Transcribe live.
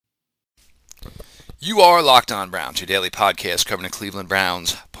You are Locked On Browns, your daily podcast covering the Cleveland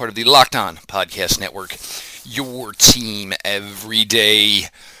Browns, part of the Locked On Podcast Network, your team every day.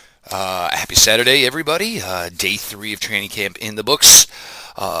 Happy Saturday, everybody. Day 3 of training camp in the books.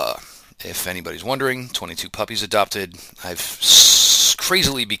 If anybody's wondering, 22 puppies adopted. I've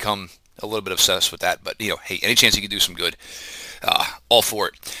crazily become a little bit obsessed with that, but, hey, any chance you can do some good, all for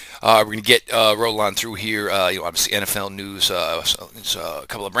it. We're going to get roll on through here. Obviously NFL news. A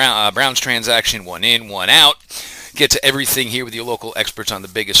couple of Browns transaction, one in, one out. Get to everything here with your local experts on the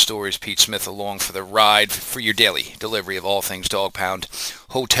biggest stories. Pete Smith along for the ride for your daily delivery of all things Dog Pound.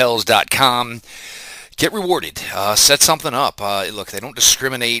 Hotels.com. Get rewarded. Set something up. Look, they don't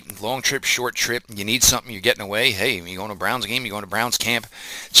discriminate. Long trip, short trip. You need something, you're getting away. Hey, you're going to a Browns game, you're going to Browns camp.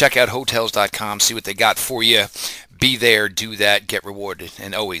 Check out Hotels.com. See what they got for you. Be there, do that, get rewarded.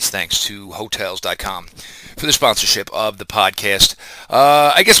 And always thanks to Hotels.com for the sponsorship of the podcast.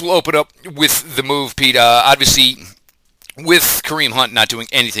 I guess we'll open up with the move, Pete. Obviously, with Kareem Hunt not doing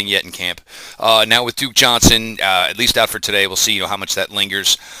anything yet in camp. Now with Duke Johnson, at least out for today, we'll see how much that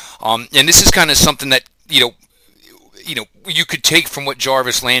lingers. And this is kind of something that, you could take from what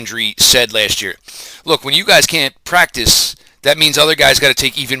Jarvis Landry said last year. Look, when you guys can't practice, that means other guys got to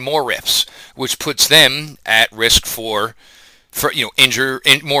take even more reps, which puts them at risk for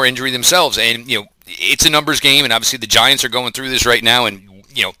more injury themselves. And it's a numbers game, and obviously the Giants are going through this right now. And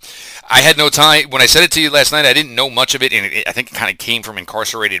I had no time when I said it to you last night. I didn't know much of it, and I think it kind of came from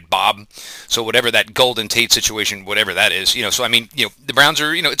incarcerated Bob. So whatever that Golden Tate situation, whatever that is, So I mean, the Browns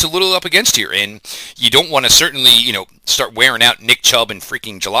are, it's a little up against here, and you don't want to certainly, start wearing out Nick Chubb in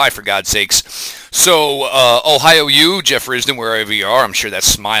freaking July, for God's sakes. So Ohio U, Jeff Risdon, wherever you are, I'm sure that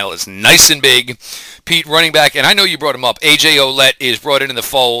smile is nice and big. Pete, running back, and I know you brought him up. AJ Ouellette is brought into the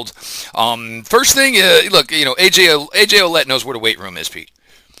fold. First thing, look, AJ Ouellette knows where the weight room is, Pete.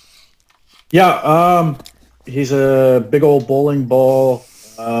 Yeah, he's a big old bowling ball,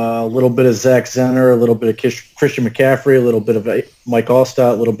 a little bit of Zach Zenner, a little bit of Christian McCaffrey, a little bit of Mike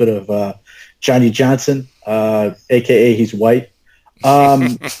Allstott, a little bit of Johnny Johnson, a.k.a. he's white.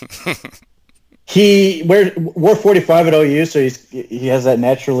 He wore 45 at OU, so he has that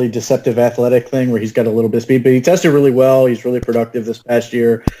naturally deceptive athletic thing where he's got a little bit of speed, but he tested really well. He's really productive this past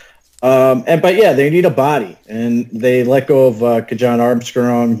year. But they need a body, and they let go of Kajan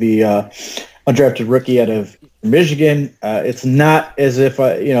Armstrong, the undrafted rookie out of Michigan. It's not as if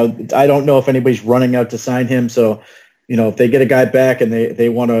I don't know if anybody's running out to sign him. So, if they get a guy back and they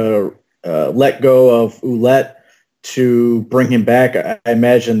want to let go of Ouellette to bring him back, I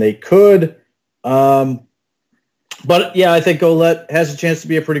imagine they could. But I think Ouellette has a chance to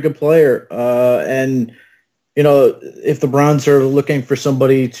be a pretty good player, and. If the Browns are looking for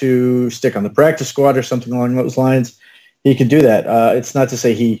somebody to stick on the practice squad or something along those lines, he can do that. It's not to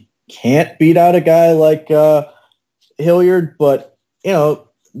say he can't beat out a guy like Hilliard, but,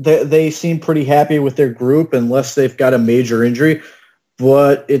 they seem pretty happy with their group unless they've got a major injury.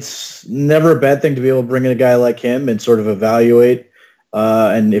 But it's never a bad thing to be able to bring in a guy like him and sort of evaluate.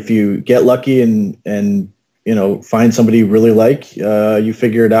 And if you get lucky and find somebody you really like, you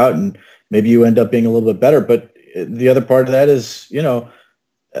figure it out and maybe you end up being a little bit better. But the other part of that is,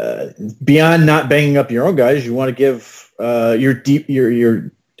 beyond not banging up your own guys, you want to give your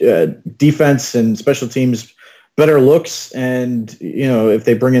defense and special teams better looks. And, if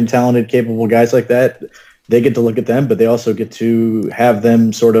they bring in talented, capable guys like that, they get to look at them, but they also get to have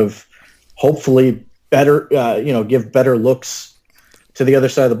them sort of hopefully better, give better looks to the other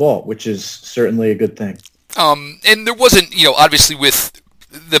side of the ball, which is certainly a good thing. And there wasn't, obviously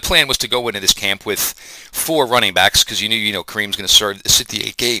the plan was to go into this camp with 4 running backs because you knew, Kareem's going to sit the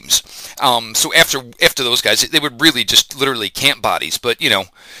 8 games. So after those guys, they would really just literally camp bodies. But,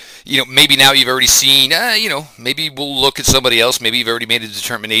 maybe now you've already seen, maybe we'll look at somebody else. Maybe you've already made a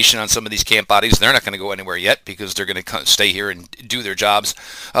determination on some of these camp bodies. They're not going to go anywhere yet because they're going to stay here and do their jobs.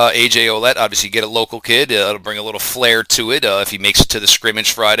 AJ Ouellette, obviously get a local kid. It'll bring a little flair to it if he makes it to the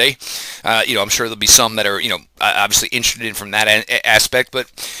scrimmage Friday. I'm sure there'll be some that are, obviously interested in from that aspect. But,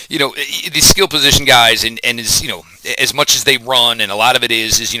 these skill position guys and is, as much as they run, and a lot of it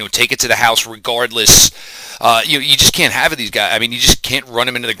is take it to the house regardless. You just can't have these guys. I mean, you just can't run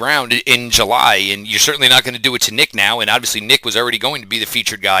them into the ground in July, and you're certainly not going to do it to Nick now. And obviously, Nick was already going to be the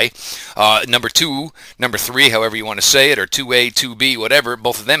featured guy, number 2, number 3, however you want to say it, or 2A, 2B, whatever.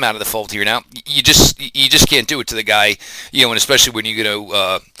 Both of them out of the fold here now. You just can't do it to the guy, and especially when you're going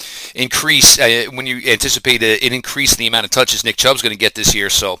to increase when you anticipate an increase in the amount of touches Nick Chubb's going to get this year.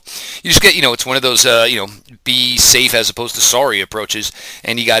 So you just get, it's one of those, be safe as opposed to sorry approaches,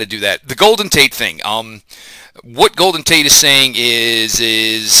 and you got to do that. The Golden Tate thing. What Golden Tate is saying is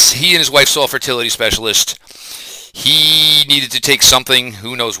he and his wife saw a fertility specialist. He needed to take something,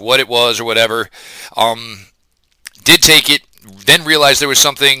 who knows what it was or whatever. Did take it, then realized there was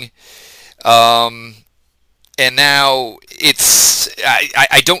something, and now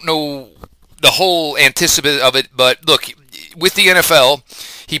I don't know the whole anticipate of it, but look, with the NFL,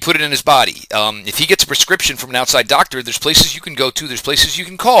 he put it in his body. If he gets a prescription from an outside doctor, there's places you can go to, there's places you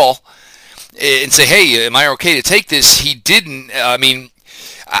can call and say, hey, am I okay to take this? He didn't. I mean,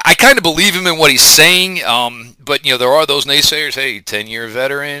 I kind of believe him in what he's saying, but there are those naysayers. Hey, 10-year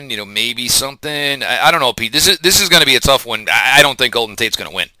veteran, maybe something. I don't know, Pete. This is going to be a tough one. I don't think Golden Tate's going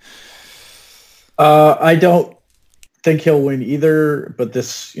to win. I don't think he'll win either. But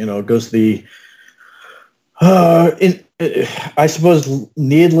this, goes to the, I suppose,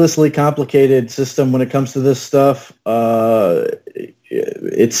 needlessly complicated system when it comes to this stuff.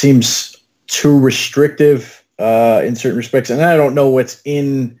 It seems too restrictive. In certain respects, and I don't know what's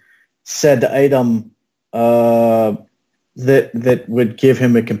in said item that would give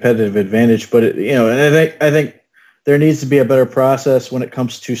him a competitive advantage. But and I think there needs to be a better process when it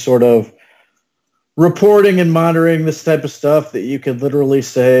comes to sort of reporting and monitoring this type of stuff. That you could literally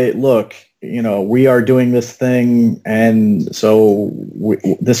say, look, we are doing this thing, and so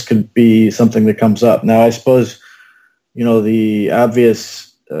this could be something that comes up. Now, I suppose the obvious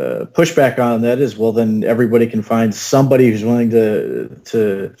pushback on that is, well, then everybody can find somebody who's willing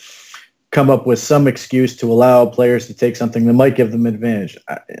to come up with some excuse to allow players to take something that might give them an advantage.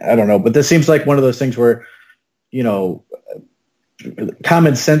 I don't know, but this seems like one of those things where,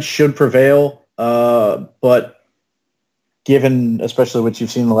 common sense should prevail. But given, especially what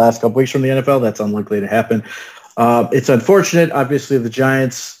you've seen the last couple weeks from the NFL, that's unlikely to happen. It's unfortunate. Obviously, the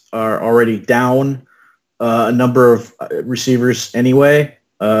Giants are already down a number of receivers anyway.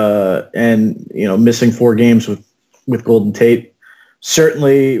 And missing 4 games with Golden Tate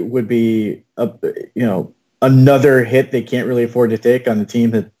certainly would be another hit they can't really afford to take on a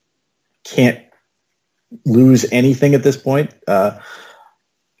team that can't lose anything at this point.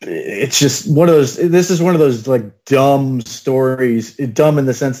 It's just one of those. This is one of those like dumb stories. Dumb in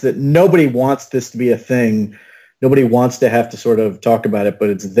the sense that nobody wants this to be a thing. Nobody wants to have to sort of talk about it, but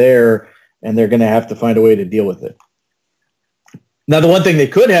it's there, and they're going to have to find a way to deal with it. Now, the one thing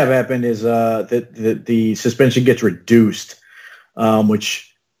that could have happened is that the suspension gets reduced,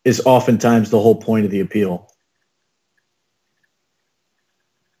 which is oftentimes the whole point of the appeal.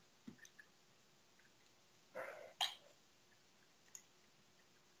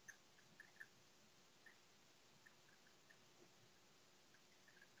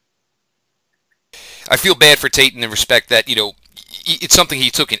 I feel bad for Tate in the respect that, it's something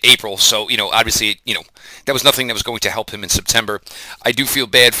he took in April, so, obviously, that was nothing that was going to help him in September. I do feel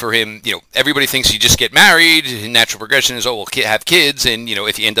bad for him. Everybody thinks you just get married, and natural progression is, we'll have kids, and,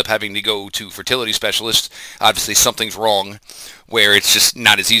 if you end up having to go to fertility specialists, obviously something's wrong, where it's just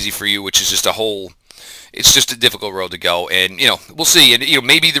not as easy for you, which is just it's just a difficult road to go, and we'll see. And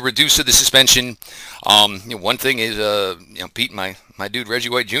maybe the reduce of the suspension. One thing is, Pete, my dude Reggie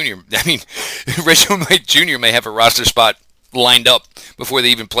White Jr. I mean, Reggie White Jr. may have a roster spot lined up before they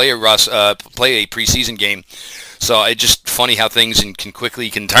even play a preseason game. So it's just funny how things can quickly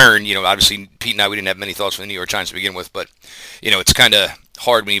turn. Obviously Pete and I, we didn't have many thoughts for the New York Giants to begin with, but it's kind of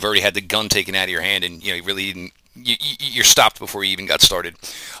hard when you've already had the gun taken out of your hand and you really didn't. You're stopped before you even got started.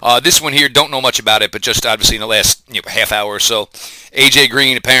 This one here, don't know much about it, but just obviously in the last half hour or so, A.J.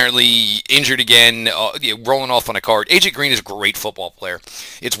 Green apparently injured again, rolling off on a card. A.J. Green is a great football player.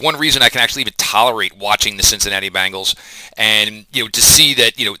 It's one reason I can actually even tolerate watching the Cincinnati Bengals, and to see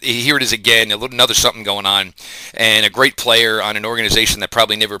that here it is again, another something going on, and a great player on an organization that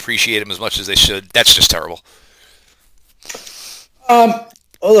probably never appreciated him as much as they should. That's just terrible.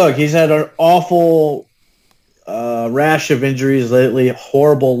 Look, he's had an awful rash of injuries lately,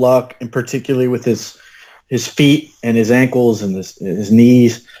 horrible luck, and particularly with his feet and his ankles and his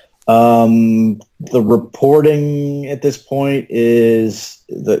knees. The reporting at this point is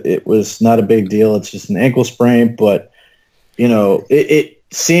that it was not a big deal. It's just an ankle sprain, but it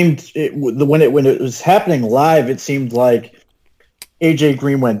seemed when it was happening live, it seemed like AJ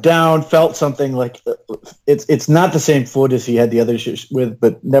Green went down, felt something like it's not the same foot as he had the other with,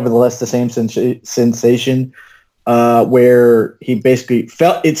 but nevertheless the same sensation. Where he basically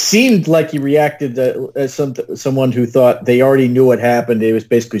felt, it seemed like he reacted as someone who thought they already knew what happened. He was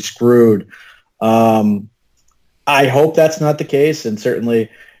basically screwed. I hope that's not the case. And certainly,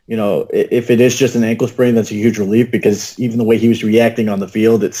 if it is just an ankle sprain, that's a huge relief, because even the way he was reacting on the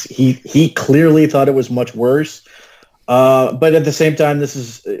field, he clearly thought it was much worse. But at the same time,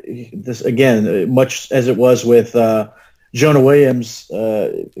 this again, much as it was with Jonah Williams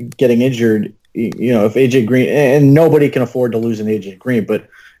getting injured. If AJ Green, and nobody can afford to lose an AJ Green, but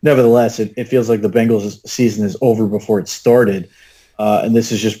nevertheless, it feels like the Bengals' season is over before it started. And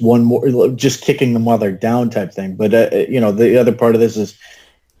this is just one more, just kicking the mother down type thing. But, the other part of this is,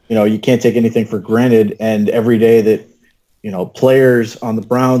 you can't take anything for granted. And every day that, players on the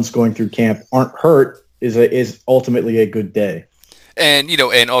Browns going through camp aren't hurt is ultimately a good day. And,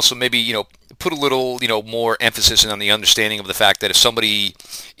 and also maybe, put a little, more emphasis on the understanding of the fact that if somebody,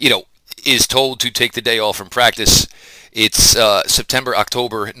 is told to take the day off from practice, it's September,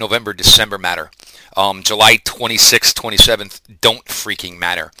 October, November, December matter. July 26th, 27th don't freaking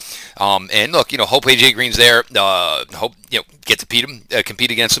matter. And look, hope AJ Green's there. Hope, get to beat him, compete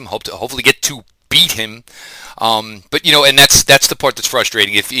against him. Hopefully get to beat him. But and that's the part that's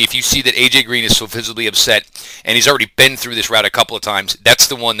frustrating. If you see that AJ Green is so visibly upset, and he's already been through this route a couple of times, that's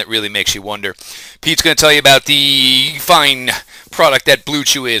the one that really makes you wonder. Pete's going to tell you about the fine product that Blue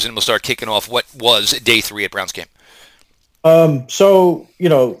Chew is, and we'll start kicking off what was day 3 at Browns camp. So,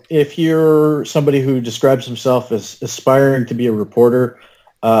 if you're somebody who describes himself as aspiring to be a reporter,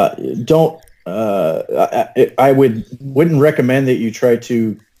 I wouldn't recommend that you try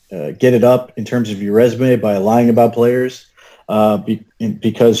to get it up in terms of your resume by lying about players,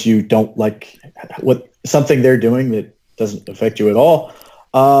 because you don't like something they're doing that doesn't affect you at all.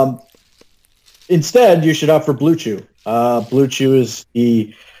 Instead, you should opt for Blue Chew. Blue Chew is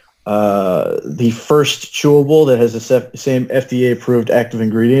the first chewable that has the same FDA-approved active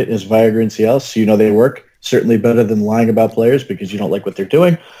ingredient as Viagra and Cialis, so they work. Certainly better than lying about players because you don't like what they're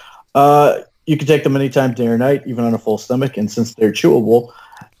doing. You can take them anytime, day or night, even on a full stomach, and since they're chewable,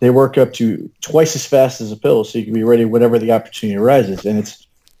 they work up to twice as fast as a pill, so you can be ready whenever the opportunity arises. And it's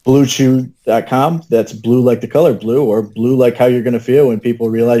BlueChew.com. That's blue like the color blue, or blue like how you're going to feel when people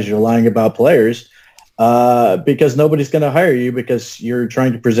realize you're lying about players. Because nobody's going to hire you because you're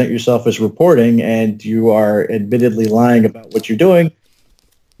trying to present yourself as reporting and you are admittedly lying about what you're doing.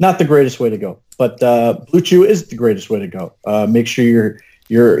 Not the greatest way to go, but Blue Chew is the greatest way to go. Make sure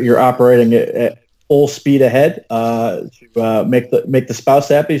you're operating at full speed ahead to make the spouse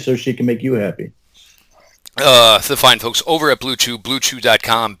happy so she can make you happy. The fine folks over at Blue Chew,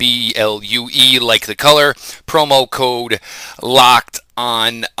 BlueChew.com, BLUE like the color, promo code locked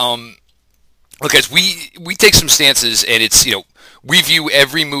on. Look, guys, we take some stances, and it's, we view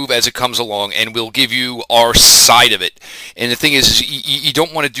every move as it comes along, and we'll give you our side of it. And the thing is you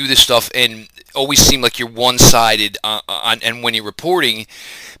don't want to do this stuff and always seem like you're one-sided and when you're reporting,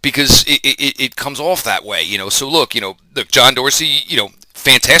 because it comes off that way, So look, John Dorsey,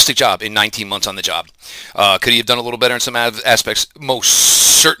 fantastic job in 19 months on the job. Could he have done a little better in some aspects? Most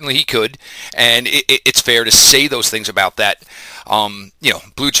certainly he could, and it's fair to say those things about that.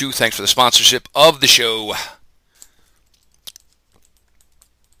 Blue Chew, thanks for the sponsorship of the show.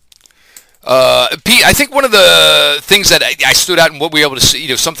 Pete, I think one of the things that I stood out in what we were able to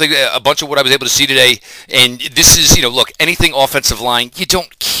see, a bunch of what I was able to see today, and this is, look, anything offensive line, you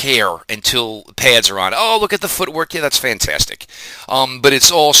don't care until pads are on. Oh, look at the footwork. Yeah, that's fantastic. But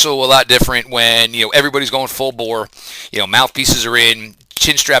it's also a lot different when, everybody's going full bore, mouthpieces are in,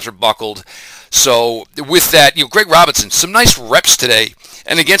 chin straps are buckled. So with that, Greg Robinson, some nice reps today,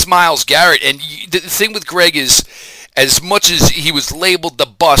 and against Myles Garrett. And the thing with Greg is, as much as he was labeled the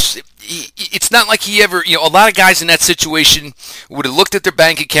bust, it's not like he ever, a lot of guys in that situation would have looked at their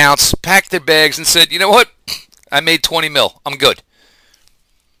bank accounts, packed their bags, and said, you know what, I made 20 mil, I'm good.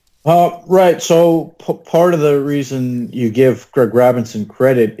 Right. So part of the reason you give Greg Robinson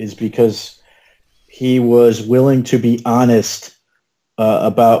credit is because he was willing to be honest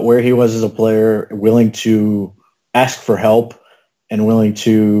about where he was as a player, willing to ask for help, and willing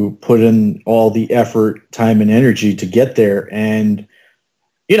to put in all the effort, time, and energy to get there. And,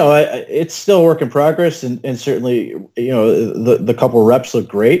 it's still a work in progress, and certainly, the couple reps look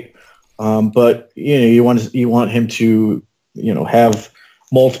great. But, you want him to, have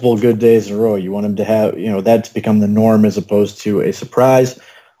multiple good days in a row. You want him to have, that to become the norm as opposed to a surprise.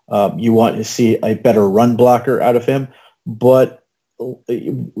 You want to see a better run blocker out of him. But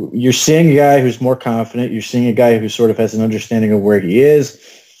you're seeing a guy who's more confident. You're seeing a guy who sort of has an understanding of where he is,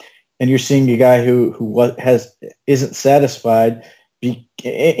 and you're seeing a guy who isn't satisfied.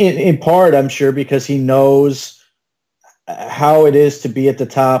 In part, I'm sure, because he knows how it is to be at the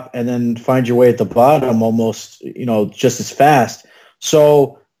top and then find your way at the bottom almost, just as fast.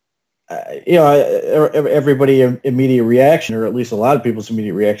 So, everybody immediate reaction, or at least a lot of people's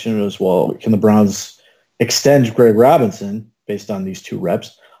immediate reaction, was, well, can the Browns extend Greg Robinson based on these 2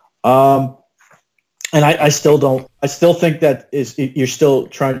 reps? And I still don't. I still think that you're still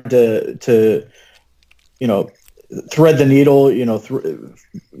trying to thread the needle.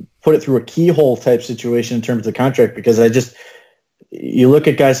 Put it through a keyhole type situation in terms of the contract, because you look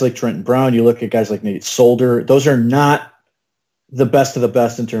at guys like Trenton Brown, you look at guys like Nate Solder. Those are not the best of the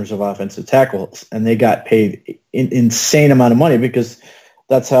best in terms of offensive tackles, and they got paid insane amount of money because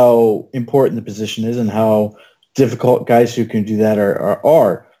that's how important the position is and how difficult guys who can do that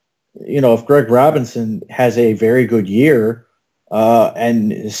are. If Greg Robinson has a very good year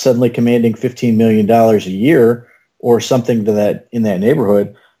and is suddenly commanding $15 million a year or something in that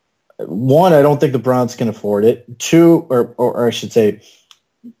neighborhood, one, I don't think the Browns can afford it. Two, or I should say,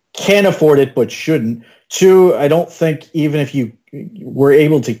 can afford it but shouldn't. Two, I don't think even if you were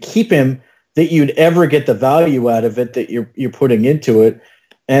able to keep him, that you'd ever get the value out of it that you're putting into it.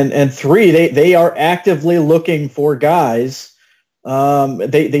 And three, they are actively looking for guys.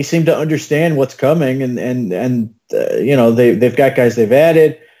 They seem to understand what's coming, and they've got guys they've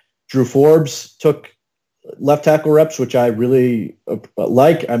added. Drew Forbes took left tackle reps, which I really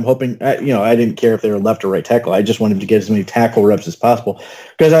like. I'm hoping, I didn't care if they were left or right tackle. I just wanted to get as many tackle reps as possible,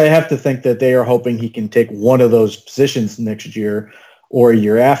 because I have to think that they are hoping he can take one of those positions next year or a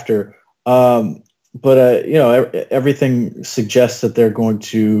year after. But everything suggests that they're going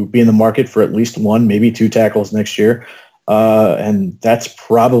to be in the market for at least one, maybe two tackles next year. And that's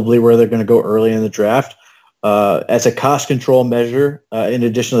probably where they're going to go early in the draft. As a cost control measure, in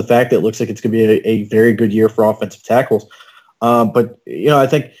addition to the fact that it looks like it's going to be a very good year for offensive tackles. But I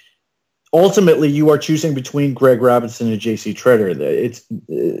think ultimately you are choosing between Greg Robinson and J.C. Tretter. It's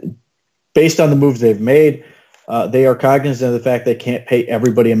based on the moves they've made. They are cognizant of the fact they can't pay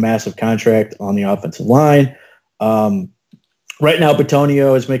everybody a massive contract on the offensive line. Right now,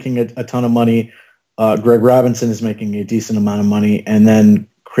 Bitonio is making a ton of money. Greg Robinson is making a decent amount of money. And then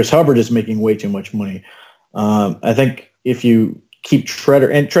Chris Hubbard is making way too much money. I think if you keep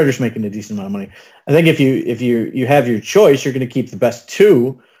Tretter, and Tretter's making a decent amount of money, I think if you have your choice, you're going to keep the best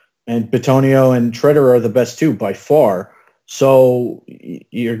two, and Bitonio and Tretter are the best two by far. So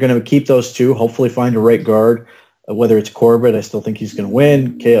you're going to keep those two, hopefully find a right guard, whether it's Corbett. I still think he's going to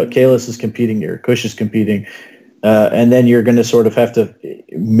win. Kalis is competing. Eric Kush is competing. And then you're going to sort of have to,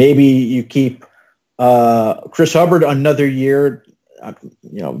 maybe you keep Chris Hubbard another year.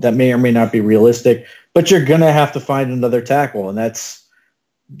 That may or may not be realistic, but you're going to have to find another tackle, and that's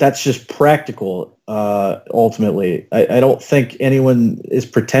just practical. Ultimately, I don't think anyone is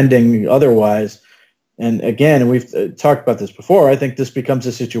pretending otherwise. And again, we've talked about this before, I think this becomes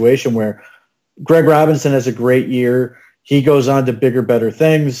a situation where Greg Robinson has a great year. He goes on to bigger, better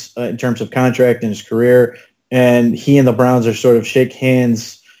things in terms of contract in his career, and he and the Browns are sort of shake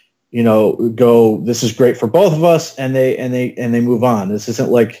hands. Go, this is great for both of us, and they move on. This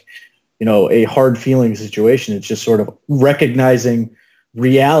isn't like, a hard feeling situation. It's just sort of recognizing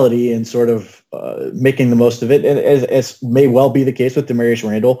reality and sort of making the most of it. And as may well be the case with Demarius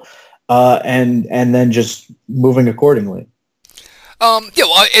Randall, and then just moving accordingly. Look,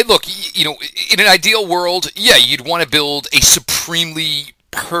 in an ideal world, you'd want to build a supremely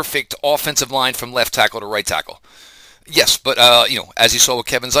perfect offensive line from left tackle to right tackle. Yes, but, as you saw with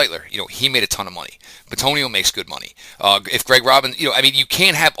Kevin Zeitler, he made a ton of money. Bitonio makes good money. If Greg Robinson, you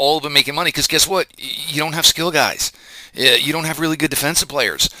can't have all of them making money because guess what? You don't have skill guys. You don't have really good defensive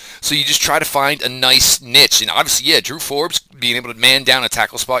players. So you just try to find a nice niche. And obviously, Drew Forbes being able to man down a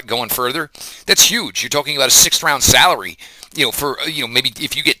tackle spot going further, that's huge. You're talking about a 6th-round salary. For maybe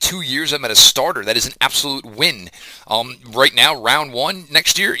if you get 2 years of him at a starter, that is an absolute win. Right now, round 1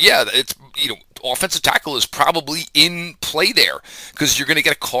 next year, it's offensive tackle is probably in play there because you're going to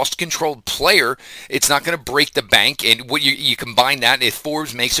get a cost-controlled player. It's not going to break the bank, and what you combine that, if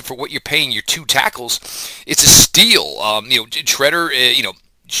Forbes makes it for what you're paying your 2 tackles, it's a steal. Tretter,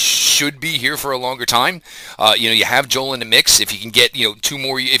 should be here for a longer time. You have Joel in the mix. If you can get 2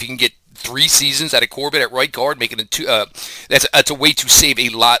 more, if you can get 3 seasons out of Corbett at right guard, making it that's a way to save a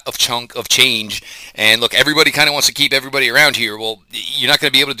lot of chunk of change. And look, everybody kind of wants to keep everybody around here. Well, you're not going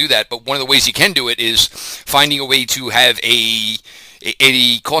to be able to do that, but one of the ways you can do it is finding a way to have a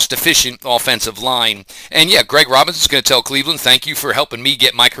cost-efficient offensive line. And Greg Robinson's going to tell Cleveland, thank you for helping me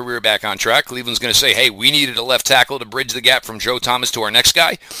get my career back on track. Cleveland's going to say, hey, we needed a left tackle to bridge the gap from Joe Thomas to our next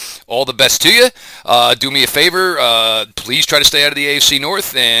guy. All the best to you. Do me a favor. Please try to stay out of the AFC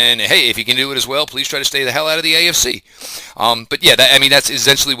North. And, hey, if you can do it as well, please try to stay the hell out of the AFC. That's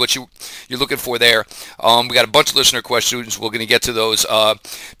essentially what you're looking for there. We got a bunch of listener questions. We're going to get to those.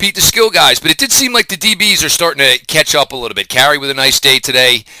 Pete, the skill guys, but it did seem like the DBs are starting to catch up a little bit. Carey with a nice nice day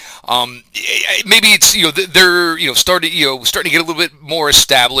today. Maybe it's they're starting to get a little bit more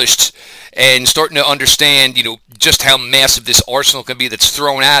established and starting to understand just how massive this arsenal can be that's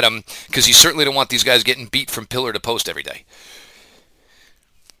thrown at them, because you certainly don't want these guys getting beat from pillar to post every day.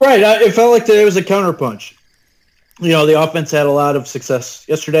 Right. It felt like today was a counterpunch. The offense had a lot of success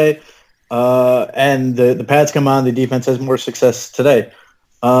yesterday, and the pads come on. The defense has more success today.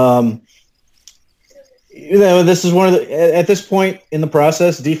 This is one of at this point in the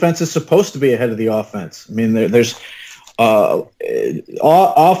process, defense is supposed to be ahead of the offense. I mean, there's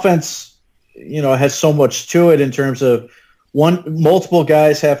offense, has so much to it in terms of multiple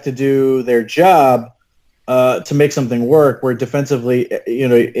guys have to do their job to make something work, where defensively,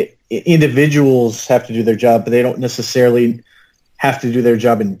 individuals have to do their job, but they don't necessarily have to do their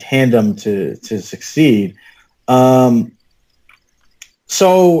job in tandem to succeed.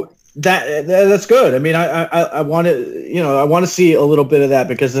 So that's good. I mean, I want to see a little bit of that,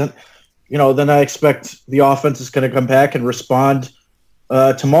 because then I expect the offense is going to come back and respond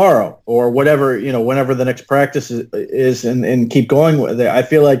tomorrow or whatever, whenever the next practice is and keep going with it. I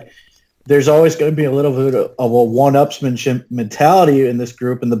feel like there's always going to be a little bit of a one-upsmanship mentality in this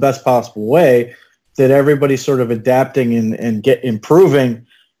group in the best possible way, that everybody's sort of adapting and improving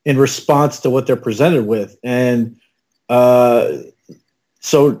in response to what they're presented with. And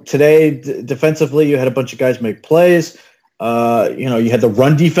so today, defensively, you had a bunch of guys make plays. You had the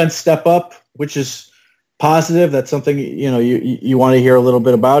run defense step up, which is positive. That's something, you want to hear a little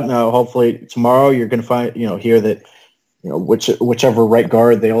bit about. Now, hopefully tomorrow you're going to hear that, whichever right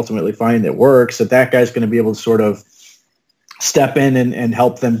guard they ultimately find that works, that guy's going to be able to sort of step in and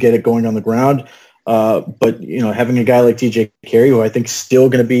help them get it going on the ground. But, having a guy like TJ Carey, who I think is still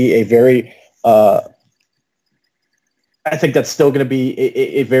going to be a very I think that's still going to be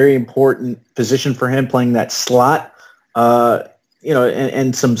a very important position for him, playing that slot,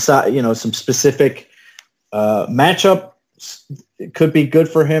 and some specific matchup could be good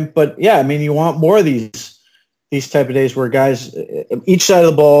for him. But yeah, I mean, you want more of these type of days where guys, each side of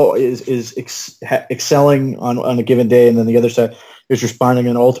the ball is excelling on a given day, and then the other side is responding.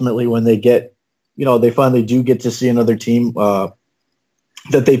 And ultimately, when they get, they finally do get to see another team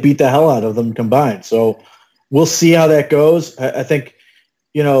that they beat the hell out of them combined. So we'll see how that goes. I think,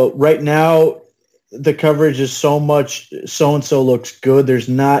 right now the coverage is so much so-and-so looks good. There's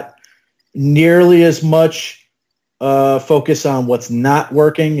not nearly as much focus on what's not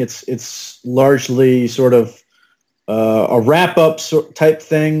working. It's largely sort of a wrap-up type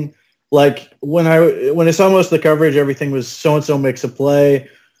thing. Like when I saw most of the coverage, everything was so-and-so makes a play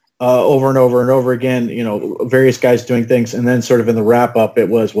over and over and over again, various guys doing things. And then sort of in the wrap-up, it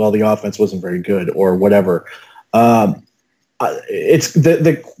was, well, the offense wasn't very good or whatever. It's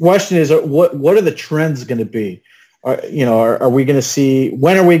the question is, what are the trends going to be? Are we going to see,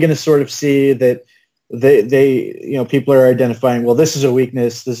 when are we going to sort of see that they people are identifying, well, this is a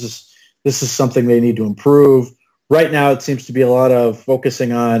weakness. This is something they need to improve. Right now, it seems to be a lot of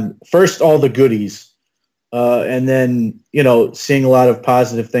focusing on first all the goodies, and then, seeing a lot of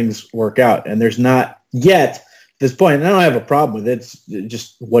positive things work out. And there's not yet at this point, and I don't have a problem with it. It's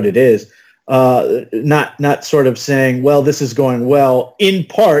just what it is. Not sort of saying, well, this is going well in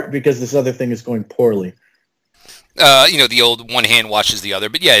part because this other thing is going poorly. The old one hand washes the other.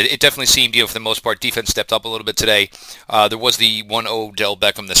 But yeah, it definitely seemed, for the most part, defense stepped up a little bit today. There was the 1-0 Odell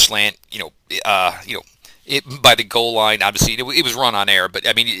Beckham, the slant, by the goal line. Obviously, it was run on air, but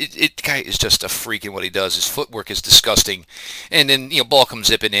I mean, it guy is just a freak in what he does. His footwork is disgusting, and then ball comes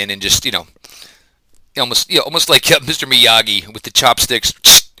zipping in and just almost like Mr. Miyagi with the chopsticks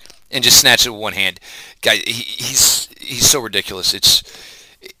and just snatch it with one hand. Guy, he's so ridiculous. It's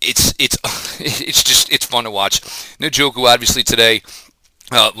fun to watch. Njoku obviously today.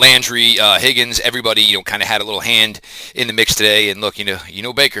 Landry, Higgins, everybody, kind of had a little hand in the mix today. And look,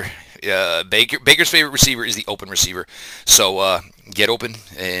 Baker. Baker's favorite receiver is the open receiver. So get open,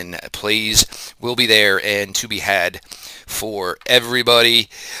 and plays will be there and to be had for everybody.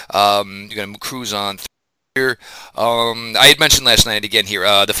 You're going to cruise on here. I had mentioned last night again here,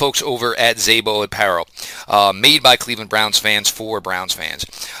 the folks over at Zabo Apparel, made by Cleveland Browns fans for Browns fans.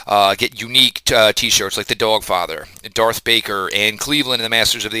 Get unique t-shirts like the Dogfather, Darth Baker, and Cleveland and the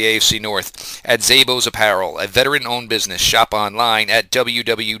Masters of the AFC North at Zabo's Apparel, a veteran-owned business. Shop online at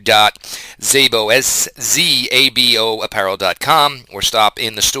www.zaboapparel.com or stop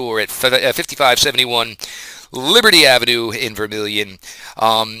in the store at 5571 Liberty Avenue in Vermilion.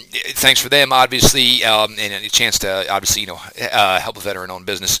 Thanks for them, obviously, and a chance to obviously, help a veteran-owned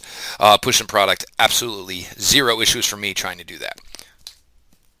business push some product. Absolutely zero issues for me trying to do that.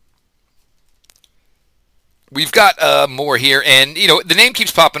 We've got more here, and the name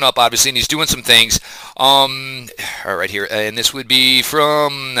keeps popping up, obviously, and he's doing some things. All right, here, and this would be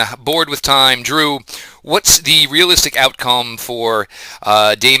from Bored with Time, Drew. What's the realistic outcome for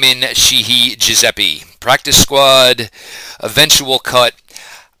Damon Sheehy Giuseppe? Practice squad, eventual cut.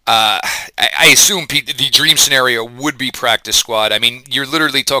 I assume the dream scenario would be practice squad. I mean, you're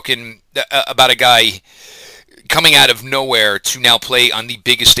literally talking about a guy coming out of nowhere to now play on the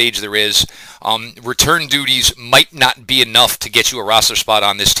biggest stage there is. Return duties might not be enough to get you a roster spot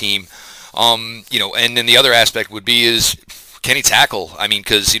on this team. And then the other aspect would be is, can he tackle? I mean,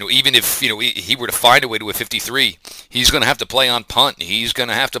 because, even if, he were to find a way to a 53, he's going to have to play on punt. He's going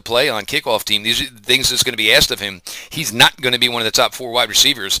to have to play on kickoff team. These are things that's going to be asked of him. He's not going to be one of the top 4 wide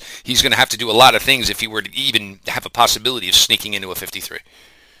receivers. He's going to have to do a lot of things if he were to even have a possibility of sneaking into a 53.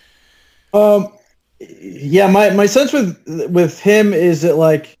 Yeah, my sense with him is that,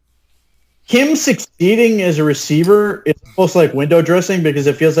 like, him succeeding as a receiver is almost like window dressing because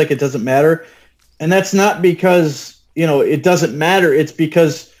it feels like it doesn't matter. And that's not because, it doesn't matter. It's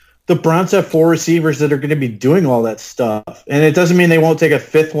because the Browns have 4 receivers that are going to be doing all that stuff. And it doesn't mean they won't take a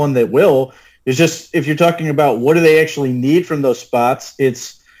 5th one that will. It's just, if you're talking about what do they actually need from those spots,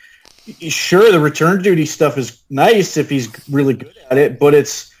 it's sure the return duty stuff is nice if he's really good at it, but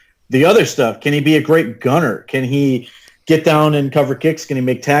it's the other stuff. Can he be a great gunner? Can he get down and cover kicks? Can he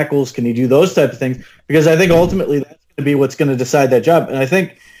make tackles? Can he do those type of things? Because I think ultimately that's going to be what's going to decide that job. And I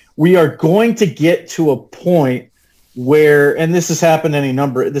think we are going to get to a point where, and this has happened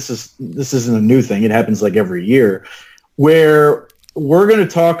this isn't a new thing. It happens like every year, where we're going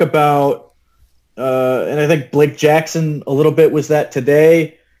to talk about, and I think Blake Jackson a little bit was that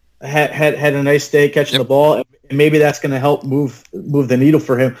today, had a nice day catching the ball, and maybe that's going to help move the needle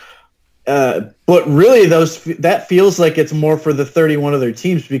for him. But really, that feels like it's more for the 31 other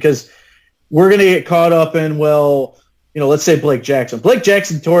teams because we're going to get caught up in, let's say Blake Jackson. Blake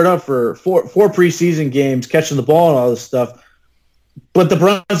Jackson tore it up for four preseason games, catching the ball and all this stuff. But the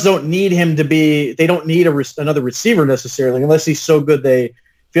Browns don't need him to be – they don't need another receiver necessarily unless he's so good they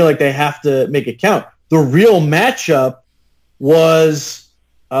feel like they have to make it count. The real matchup was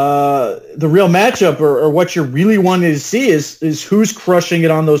or what you really wanted to see is who's crushing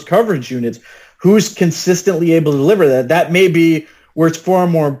it on those coverage units, who's consistently able to deliver that. That may be where it's far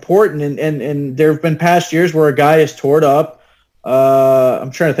more important. And there have been past years where a guy has tore it up.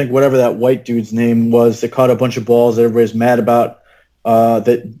 I'm trying to think whatever that white dude's name was that caught a bunch of balls that everybody's mad about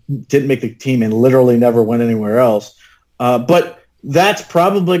that didn't make the team and literally never went anywhere else. But that's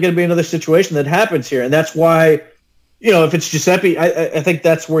probably going to be another situation that happens here. And that's why, if it's Giuseppe, I think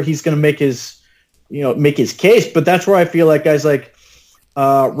that's where he's going to make his case. But that's where I feel like guys like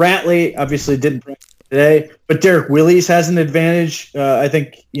Ratley obviously didn't practice today, but Derek Willis has an advantage. I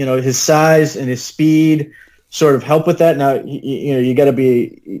think his size and his speed sort of help with that. Now you got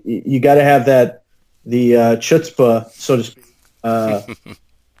to have that the chutzpah, so to speak,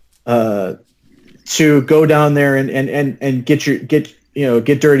 to go down there and get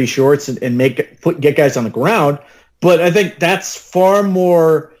dirty shorts and get guys on the ground. But I think that's far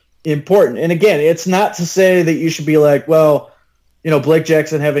more important. And again, it's not to say that you should be like, well, Blake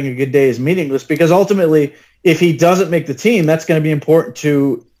Jackson having a good day is meaningless, because ultimately, if he doesn't make the team, that's going to be important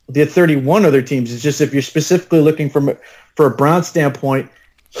to the 31 other teams. It's just if you're specifically looking for a Brown standpoint,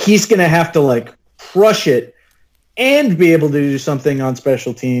 he's going to have to crush it and be able to do something on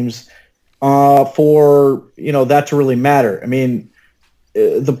special teams for that to really matter. I mean,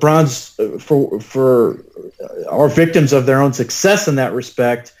 the Browns are victims of their own success in that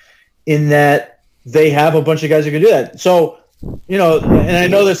respect, in that they have a bunch of guys who can do that. So, and I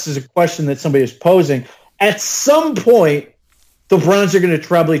know this is a question that somebody is posing. At some point, the Browns are going to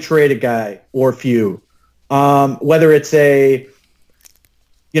probably trade a guy or a few, whether it's a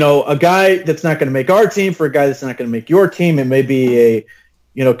guy that's not going to make our team for a guy that's not going to make your team. It may be a,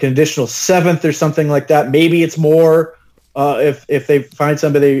 conditional 7th or something like that. Maybe it's more. If they find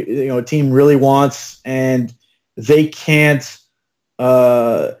somebody a team really wants and they can't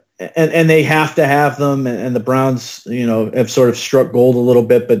and they have to have them, and the Browns have sort of struck gold a little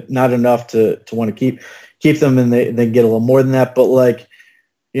bit, but not enough to want to keep them, and they get a little more than that. But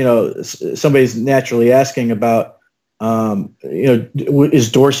somebody's naturally asking about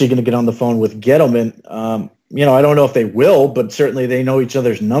is Dorsey going to get on the phone with Gettleman? I don't know if they will, but certainly they know each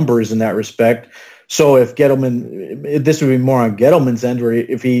other's numbers in that respect. So if Gettleman, this would be more on Gettleman's end, where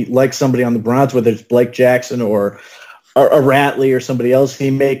if he likes somebody on the Browns, whether it's Blake Jackson or a Ratley or somebody else, he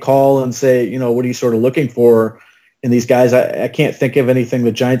may call and say, what are you sort of looking for in these guys? I can't think of anything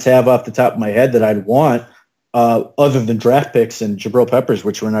the Giants have off the top of my head that I'd want other than draft picks and Jabril Peppers,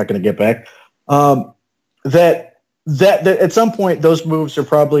 which we're not going to get back. that at some point those moves are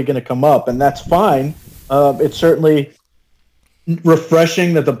probably going to come up, and that's fine. It's certainly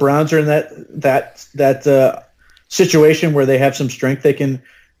refreshing that the Browns are in that situation where they have some strength they can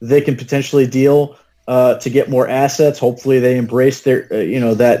potentially deal to get more assets. Hopefully, they embrace their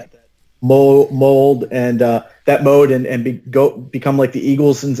that mold and that mode and become like the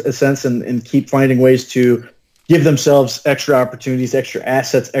Eagles in a sense, and keep finding ways to give themselves extra opportunities, extra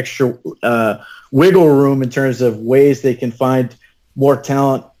assets, extra wiggle room in terms of ways they can find more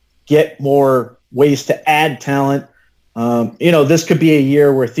talent, get more ways to add talent. This could be a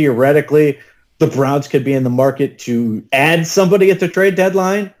year where theoretically the Browns could be in the market to add somebody at the trade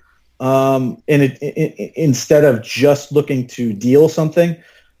deadline, instead of just looking to deal something.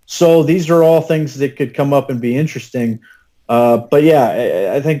 So these are all things that could come up and be interesting. But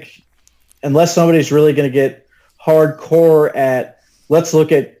yeah, I think unless somebody's really going to get hardcore at, let's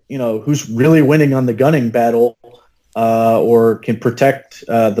look at, who's really winning on the gunning battle, or can protect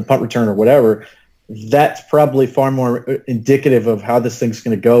the punt return or whatever, that's probably far more indicative of how this thing's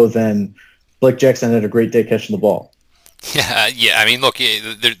going to go than Blake Jackson had a great day catching the ball. Yeah. I mean, look,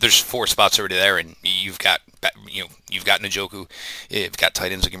 there's 4 spots already there, and you've got Njoku, you've got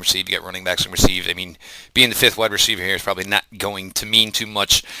tight ends that can receive, you got running backs that can receive. I mean, being the 5th wide receiver here is probably not going to mean too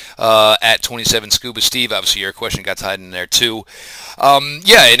much at 27. Scuba Steve, obviously your question got tied in there too.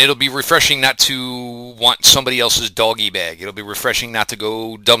 And it'll be refreshing not to want somebody else's doggy bag. It'll be refreshing not to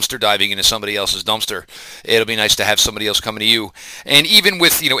go dumpster diving into somebody else's dumpster. It'll be nice to have somebody else coming to you. And even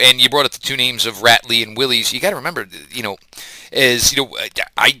with, and you brought up the 2 names of Ratley and Willies, you got to remember,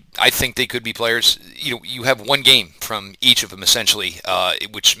 I think they could be players. You have one game from each of them essentially,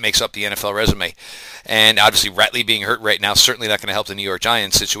 which makes up the NFL resume. And obviously Ratley being hurt right now certainly not going to help the New York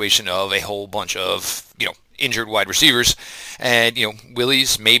Giants situation of a whole bunch of injured wide receivers. And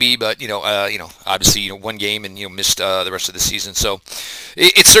Willies maybe, but obviously one game and missed the rest of the season. So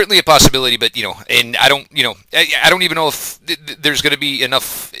it's certainly a possibility. But and I don't even know if there's going to be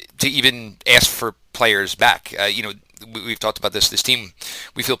enough to even ask for players back. We've talked about this team.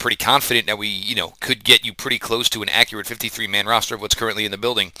 We feel pretty confident that we, could get you pretty close to an accurate 53-man roster of what's currently in the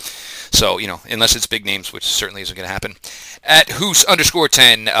building. So, unless it's big names, which certainly isn't going to happen. At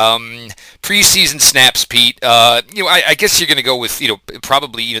Hoos_10, preseason snaps, Pete. I guess you're going to go with,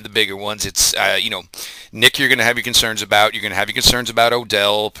 probably, the bigger ones. It's, Nick, you're going to have your concerns about. You're going to have your concerns about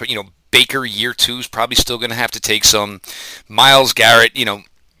Odell. Baker, year 2 is probably still going to have to take some. Myles Garrett,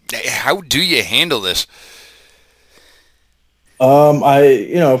 how do you handle this? For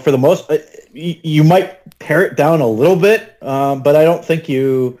the most, you might pare it down a little bit, but I don't think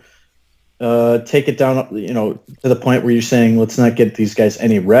you take it down, to the point where you're saying, let's not get these guys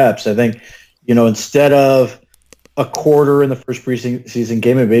any reps. I think, instead of a quarter in the first preseason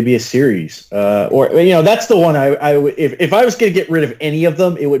game, it may be a series, or that's the one I would, if I was going to get rid of any of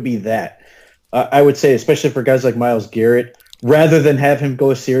them, it would be that. I would say, especially for guys like Myles Garrett, rather than have him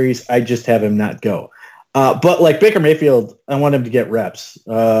go a series, I just have him not go. But like Baker Mayfield, I want him to get reps.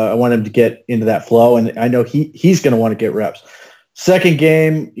 I want him to get into that flow, and I know he's going to want to get reps. Second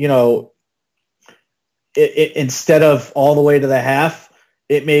game, instead of all the way to the half,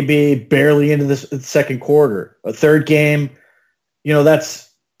 it may be barely into the second quarter. A third game, that's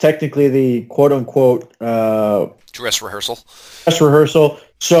technically the quote-unquote dress rehearsal.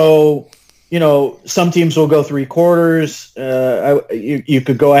 So, some teams will go 3 quarters. You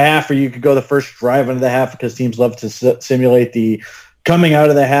could go a half, or you could go the first drive into the half, because teams love to simulate the coming out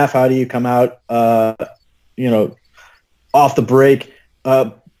of the half. How do you come out, off the break?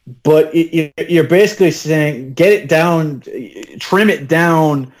 But you're basically saying get it down, trim it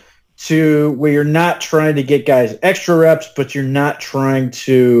down to where you're not trying to get guys extra reps, but you're not trying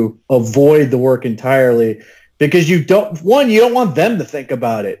to avoid the work entirely, because you don't want them to think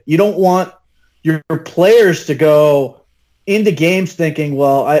about it. You don't want your players to go into games thinking,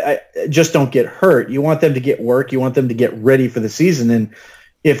 well, I just don't get hurt. You want them to get work. You want them to get ready for the season. And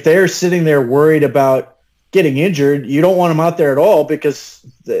if they're sitting there worried about getting injured, you don't want them out there at all, because,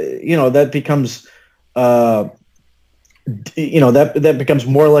 that becomes, that becomes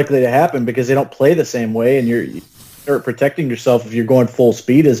more likely to happen, because they don't play the same way. And you start protecting yourself if you're going full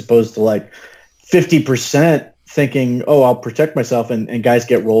speed, as opposed to like 50% thinking, oh, I'll protect myself, and guys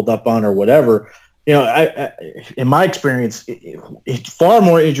get rolled up on or whatever. I in my experience, far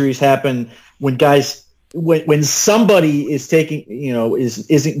more injuries happen when guys, when somebody is taking,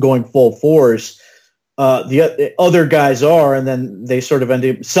 isn't going full force. The other guys are, and then they sort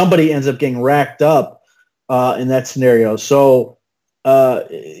of somebody ends up getting racked up in that scenario. So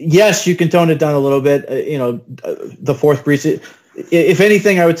yes, you can tone it down a little bit. The fourth preseason. if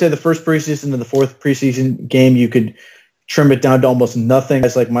anything, I would say the first preseason and the fourth preseason game, you could trim it down to almost nothing.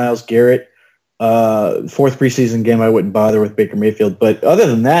 Guys like Myles Garrett. Fourth preseason game, I wouldn't bother with Baker Mayfield. But other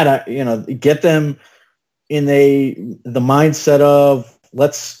than that, get them in the mindset of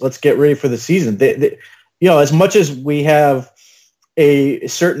let's get ready for the season. As much as we have a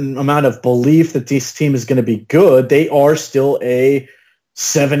certain amount of belief that this team is going to be good, they are still a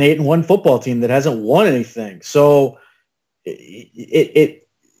 7-8-1 football team that hasn't won anything. So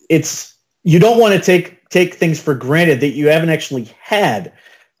it's you don't want to take things for granted that you haven't actually had.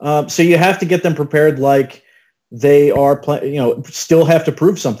 So you have to get them prepared like they are, still have to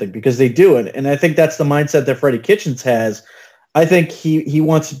prove something because they do. And I think that's the mindset that Freddie Kitchens has. I think he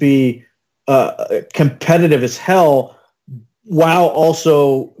wants to be competitive as hell while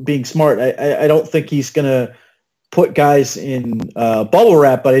also being smart. I don't think he's going to put guys in bubble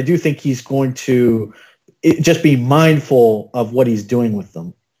wrap, but I do think he's going to just be mindful of what he's doing with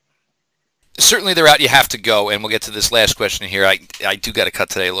them. Certainly they're out. You have to go, and we'll get to this last question here. I do got to cut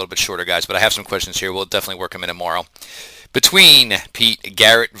today a little bit shorter, guys, but I have some questions here. We'll definitely work them in tomorrow. Between Pete,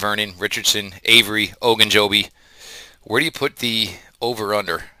 Garrett, Vernon, Richardson, Avery, Ogunjobi, where do you put the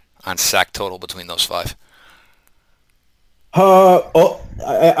over-under on sack total between those five?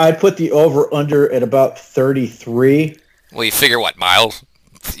 I put the over-under at about 33. Well, you figure what, Miles?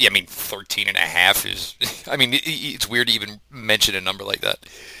 13 and a half is... it's weird to even mention a number like that.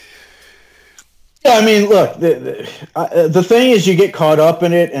 Yeah, look, the thing is you get caught up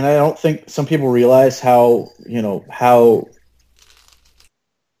in it, and I don't think some people realize how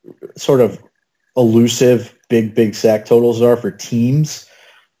sort of elusive big sack totals are for teams.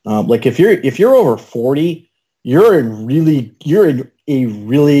 Like if you're over 40, you're in a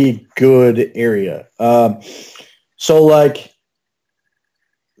really good area. So like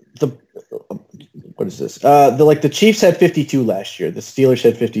what is this? The Chiefs had 52 last year. The Steelers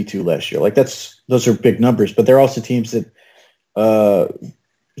had 52 last year. Like those are big numbers, but they're also teams that were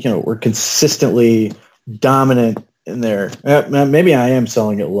consistently dominant in there. Maybe I am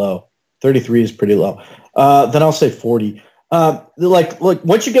selling it low. 33 is pretty low. Then I'll say 40. Look,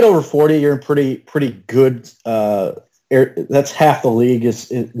 once you get over 40, you're in pretty good. That's half the league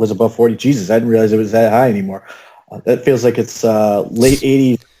was above 40. Jesus, I didn't realize it was that high anymore. That feels like it's late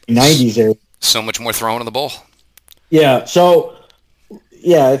 80s, 90s area. So much more throwing in the bowl. Yeah. So,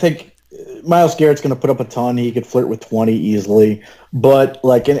 yeah, I think Myles Garrett's going to put up a ton. He could flirt with 20 easily. But,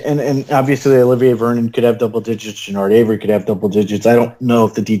 and obviously Olivier Vernon could have double digits. Jannard Avery could have double digits. I don't know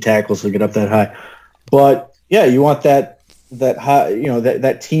if the D tackles will get up that high. But, yeah, you want that high,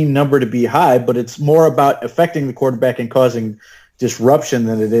 that team number to be high, but it's more about affecting the quarterback and causing disruption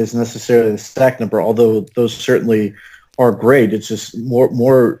than it is necessarily the sack number, although those certainly are great. It's just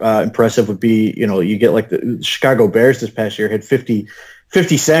more impressive would be, you get like the Chicago Bears this past year had 50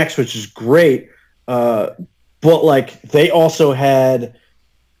 sacks, which is great. But like they also had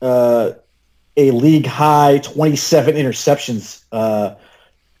a league high 27 interceptions, and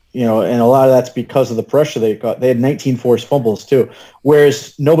a lot of that's because of the pressure they got. They had 19 forced fumbles too,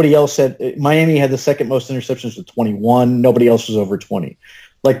 whereas nobody else had. Miami had the second most interceptions with 21. Nobody else was over 20.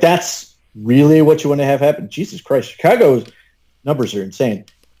 Like that's really what you want to have happen. Jesus Christ, Chicago's numbers are insane.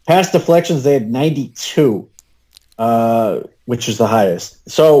 Pass deflections, they had 92, which is the highest.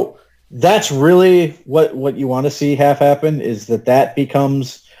 So that's really what you want to see happen is that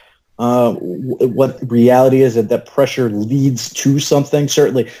becomes what reality is, that pressure leads to something.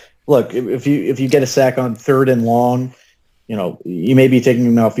 Certainly, look, if you get a sack on 3rd and long, you may be taking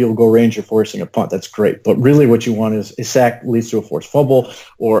them out field goal range or forcing a punt. That's great. But really what you want is a sack leads to a forced fumble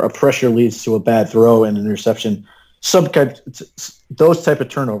or a pressure leads to a bad throw and an interception. Those type of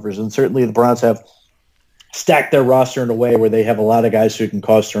turnovers. And certainly the Browns have stacked their roster in a way where they have a lot of guys who can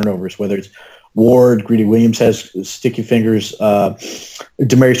cause turnovers, whether it's Ward, Greedy Williams has sticky fingers,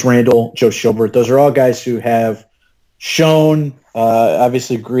 Demarius Randall, Joe Schobert. Those are all guys who have shown,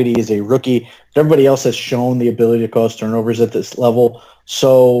 obviously Greedy is a rookie, but everybody else has shown the ability to cause turnovers at this level.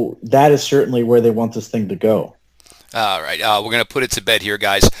 So that is certainly where they want this thing to go. All right, we're going to put it to bed here,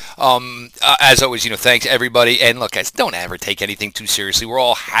 guys. As always, thanks everybody. And look, guys, don't ever take anything too seriously. We're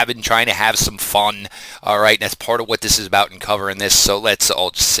all trying to have some fun, all right? And that's part of what this is about in covering this. So let's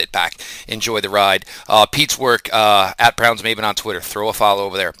all just sit back, enjoy the ride. Pete's work at Browns Maven on Twitter. Throw a follow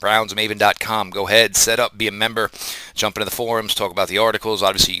over there, brownsmaven.com. Go ahead, set up, be a member, jump into the forums, talk about the articles.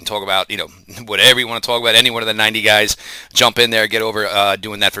 Obviously, you can talk about, whatever you want to talk about. Any one of the 90 guys, jump in there, get over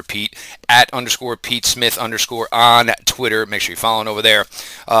doing that for Pete. @_Pete Smith_ on on Twitter. Make sure you're following over there.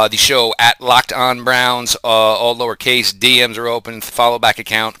 The show at Locked On Browns, all lowercase. DMs are open. Follow back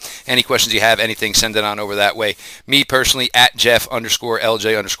account. Any questions you have, anything, send it on over that way. Me personally, at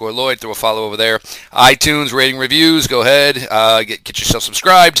Jeff_LJ_Lloyd. Throw a follow over there. iTunes, rating, reviews. Go ahead. Get yourself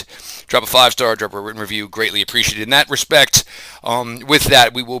subscribed. Drop a 5-star, drop a written review. Greatly appreciated in that respect. With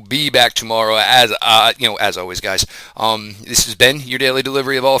that, we will be back tomorrow as always, guys. This has been your daily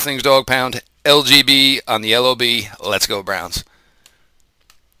delivery of all things Dog Pound. LGB on the LOB. Let's go Browns.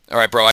 All right, bro.